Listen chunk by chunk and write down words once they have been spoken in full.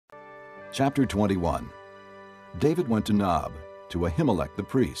Chapter 21. David went to Nob, to Ahimelech the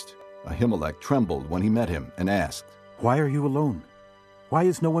priest. Ahimelech trembled when he met him and asked, "Why are you alone? Why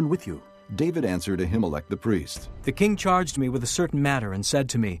is no one with you?" David answered Ahimelech the priest, "The king charged me with a certain matter and said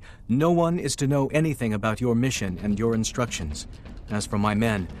to me, 'No one is to know anything about your mission and your instructions. As for my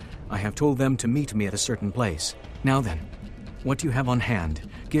men, I have told them to meet me at a certain place. Now then, what do you have on hand?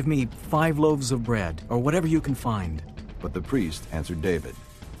 Give me 5 loaves of bread, or whatever you can find.'" But the priest answered David,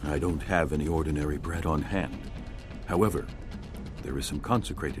 "I don't have any ordinary bread on hand. However, there is some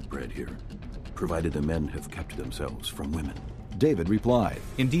consecrated bread here, provided the men have kept themselves from women." David replied,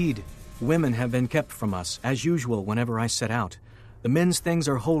 "Indeed, women have been kept from us, as usual whenever I set out. The men's things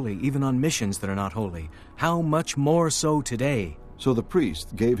are holy, even on missions that are not holy. How much more so today?" So the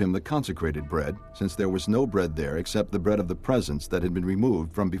priest gave him the consecrated bread, since there was no bread there except the bread of the presence that had been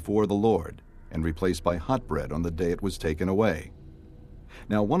removed from before the Lord, and replaced by hot bread on the day it was taken away.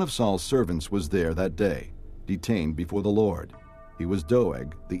 Now one of Saul's servants was there that day, detained before the Lord. He was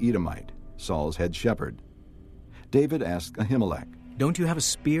Doeg the Edomite, Saul's head shepherd. David asked Ahimelech, "Don't you have a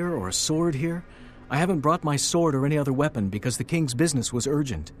spear or a sword here? I haven't brought my sword or any other weapon because the king's business was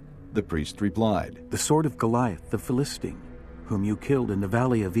urgent." The priest replied, "The sword of Goliath the Philistine, whom you killed in the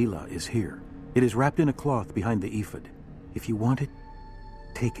valley of Elah, is here. It is wrapped in a cloth behind the ephod. If you want it,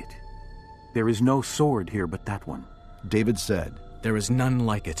 take it. There is no sword here but that one." David said, "There is none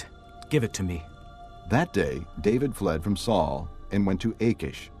like it. Give it to me." That day David fled from Saul and went to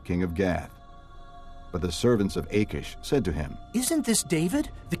Achish, king of Gath. But the servants of Achish said to him, "Isn't this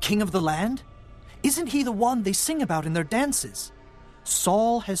David, the king of the land? Isn't he the one they sing about in their dances?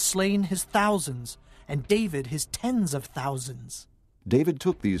 Saul has slain his thousands, and David his tens of thousands." David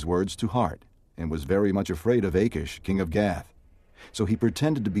took these words to heart and was very much afraid of Achish, king of Gath. So he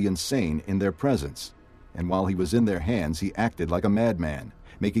pretended to be insane in their presence, and while he was in their hands he acted like a madman,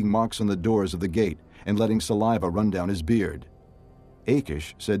 making marks on the doors of the gate and letting saliva run down his beard.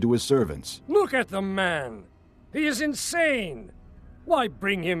 Achish said to his servants, "Look at the man! He is insane! Why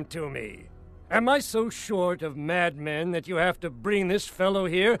bring him to me? Am I so short of madmen that you have to bring this fellow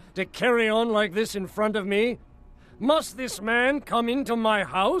here to carry on like this in front of me? Must this man come into my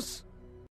house?"